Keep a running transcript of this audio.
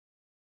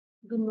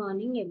Good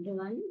morning,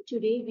 everyone.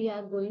 Today we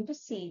are going to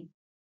see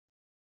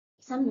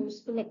some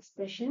useful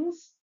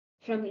expressions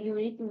from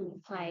Unit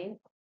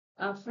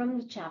 5 from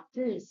the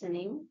chapter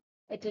Listening.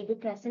 It will be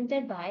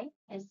presented by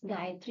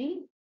Sjctnc-Gayathri,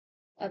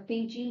 a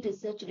PG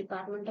Research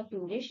Department of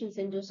English in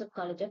St.Joseph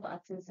College of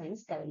Arts and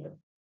Science, Cuddalore.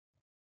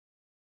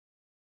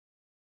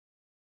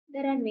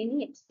 There are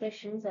many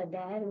expressions are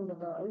there in the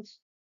world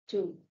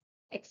to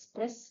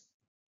express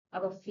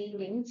our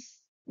feelings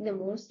in the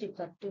most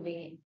effective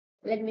way.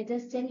 Let me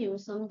just tell you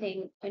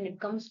something when it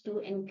comes to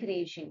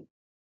encouraging.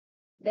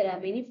 There are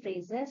many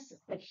phrases,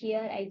 but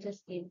here I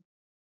just give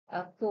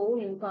 4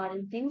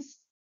 important things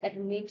that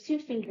makes you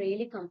feel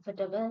really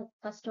comfortable.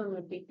 First one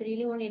would be, if you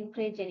really want to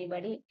encourage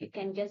anybody, you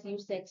can just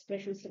use the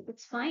expressions like,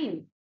 it's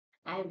fine.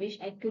 I wish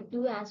I could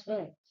do as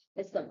well.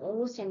 That's the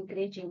most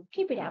encouraging.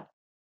 Keep it up.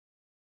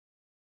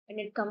 When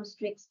it comes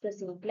to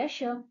expressing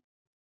pleasure,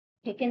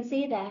 you can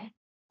say that,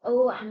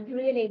 oh, I'm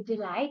really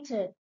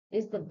delighted.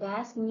 It's the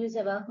best news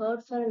I've ever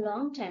heard for a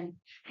long time.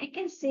 I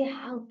can say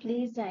how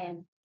pleased I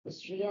am.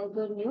 It's real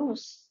good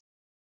news.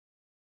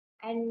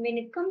 And when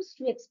it comes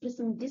to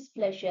expressing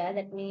displeasure,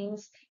 that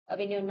means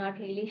when you're not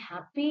really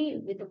happy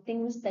with the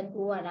things that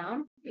go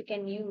around, you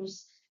can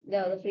use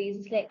the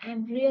phrases like,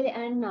 I'm really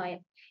annoyed.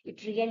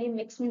 It really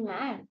makes me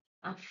mad.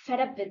 I'm fed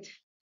up with.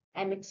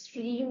 I'm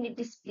extremely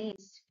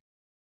displeased.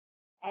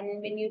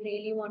 And when you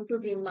really want to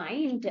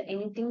remind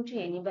anything to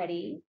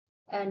anybody,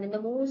 and in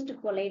the most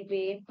polite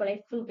way,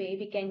 politeful way,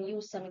 we can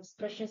use some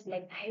expressions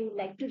like, I would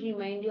like to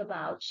remind you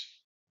about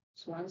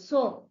so and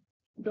so.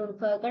 Don't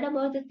forget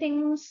about the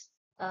things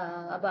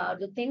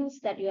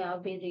that you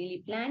have been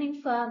really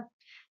planning for.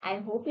 I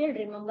hope you'll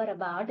remember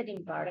about an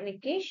important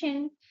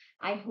occasion.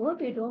 I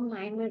hope you don't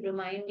mind me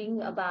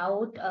reminding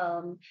about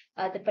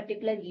the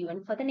particular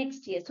event for the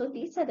next year. So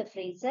these are the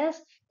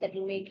phrases that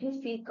will make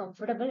you feel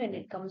comfortable when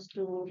it comes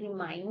to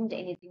remind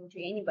anything to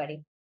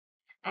anybody.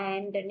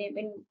 And then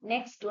when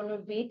next one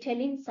would be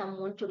telling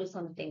someone to do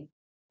something.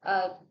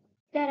 Uh,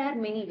 there are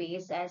many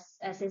ways, as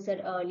I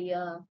said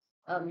earlier.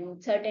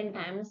 Certain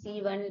times,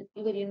 even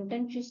your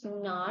intention is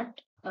not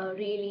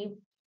really,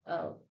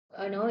 uh,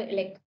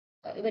 like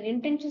your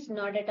intention is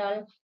not at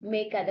all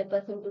make other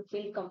person to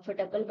feel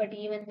comfortable. But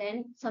even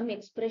then, some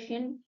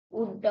expression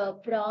would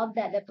prompt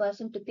the other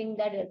person to think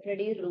that you're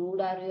pretty rude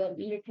or you're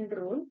little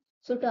rude.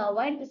 So to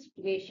avoid the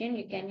situation,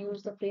 you can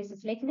use the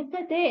phrases like, "Look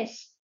at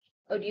this.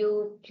 Would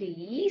you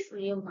please?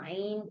 Would you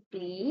mind,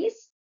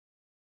 please?"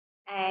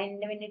 And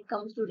when it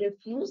comes to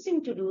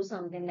refusing to do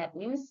something, that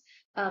means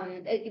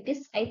it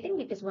is. I think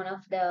it is one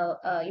of the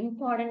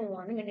important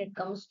one when it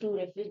comes to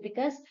refuse,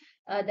 because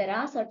there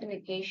are certain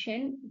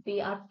occasion we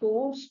are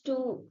forced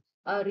to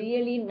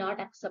really not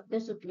accept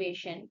the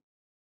situation.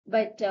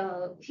 But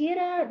here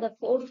are the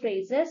 4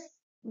 phrases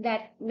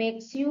that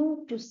makes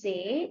you to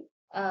say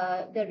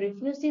the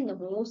refuse in the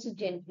most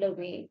gentler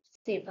way.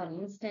 Say, for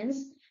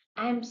instance,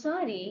 I'm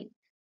sorry,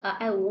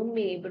 I won't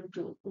be able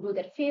to do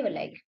that favor.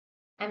 Like,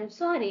 I'm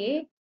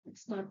sorry,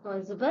 it's not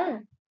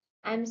possible.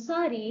 I'm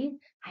sorry,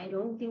 I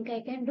don't think I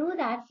can do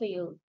that for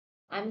you.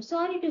 I'm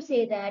sorry to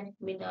say that it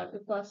may not be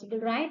possible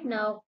right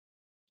now.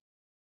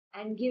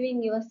 And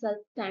giving yourself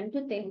time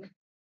to think.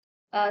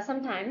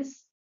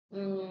 Sometimes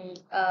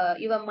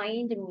your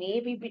mind may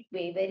be a bit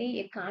wavery.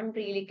 You can't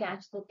really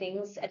catch the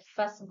things at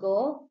first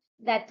go.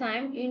 That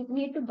time you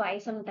need to buy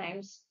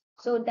sometimes.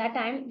 So that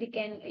time we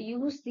can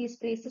use these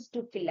phrases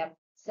to fill up.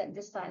 So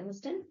just for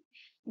instance,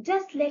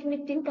 just let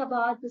me think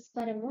about this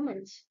for a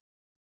moment.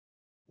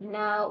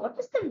 Now, what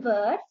was the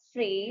word,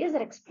 phrase,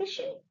 or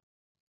expression?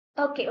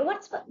 Okay,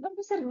 what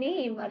was her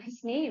name or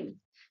his name?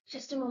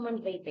 Just a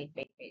moment. Wait.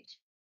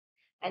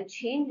 And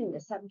changing the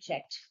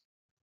subject.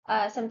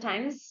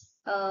 Sometimes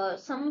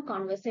some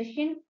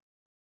conversation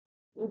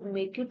would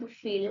make you to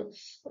feel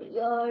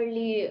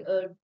really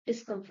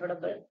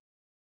discomfortable,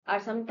 or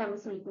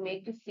sometimes it will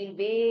make you feel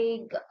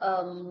vague.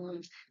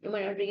 You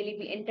might not really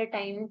be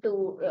entertained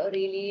to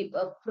really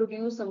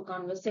produce some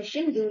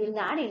conversation. During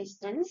that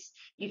instance,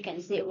 you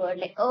can say a word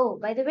like, oh,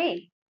 by the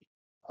way,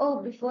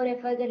 oh, before I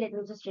further, let me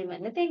just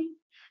remind the thing.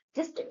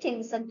 Just to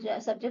change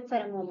subject for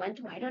a moment,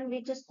 why don't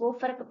we just go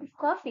for a cup of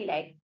coffee?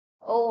 Like,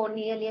 oh,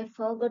 nearly I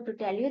forgot to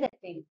tell you that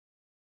thing.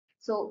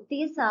 So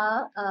these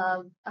are,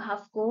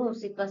 of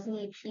course, it was a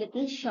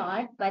little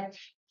short, but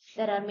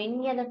there are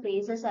many other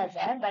phrases are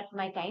there. But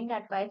my kind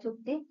advice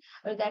would be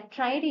that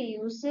try to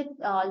use it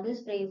all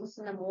these phrases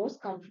in the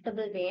most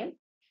comfortable way,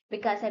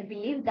 because I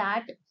believe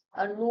that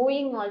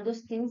knowing all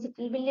those things it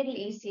will be a little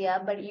easier,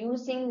 but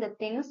using the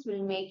things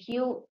will make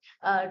you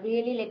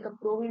really like a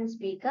proven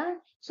speaker.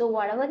 So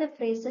whatever the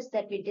phrases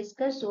that we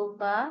discussed so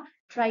far,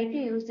 try to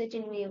use it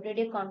in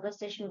everyday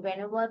conversation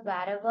whenever,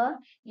 wherever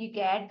you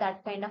get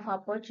that kind of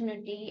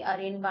opportunity or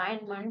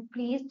environment.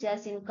 Please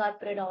just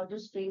incorporate all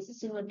those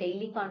phrases in your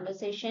daily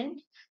conversation,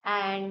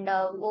 and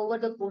over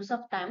the course of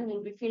time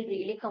you'll be feel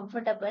really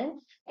comfortable.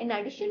 In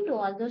addition to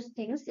all those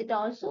things, it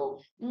also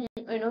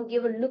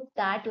give a look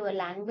that your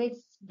language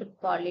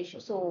bit polish.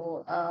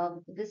 So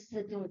this is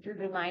a little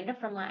reminder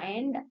from my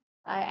end.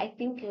 I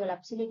think you will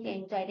absolutely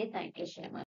enjoy it. Thank you so much.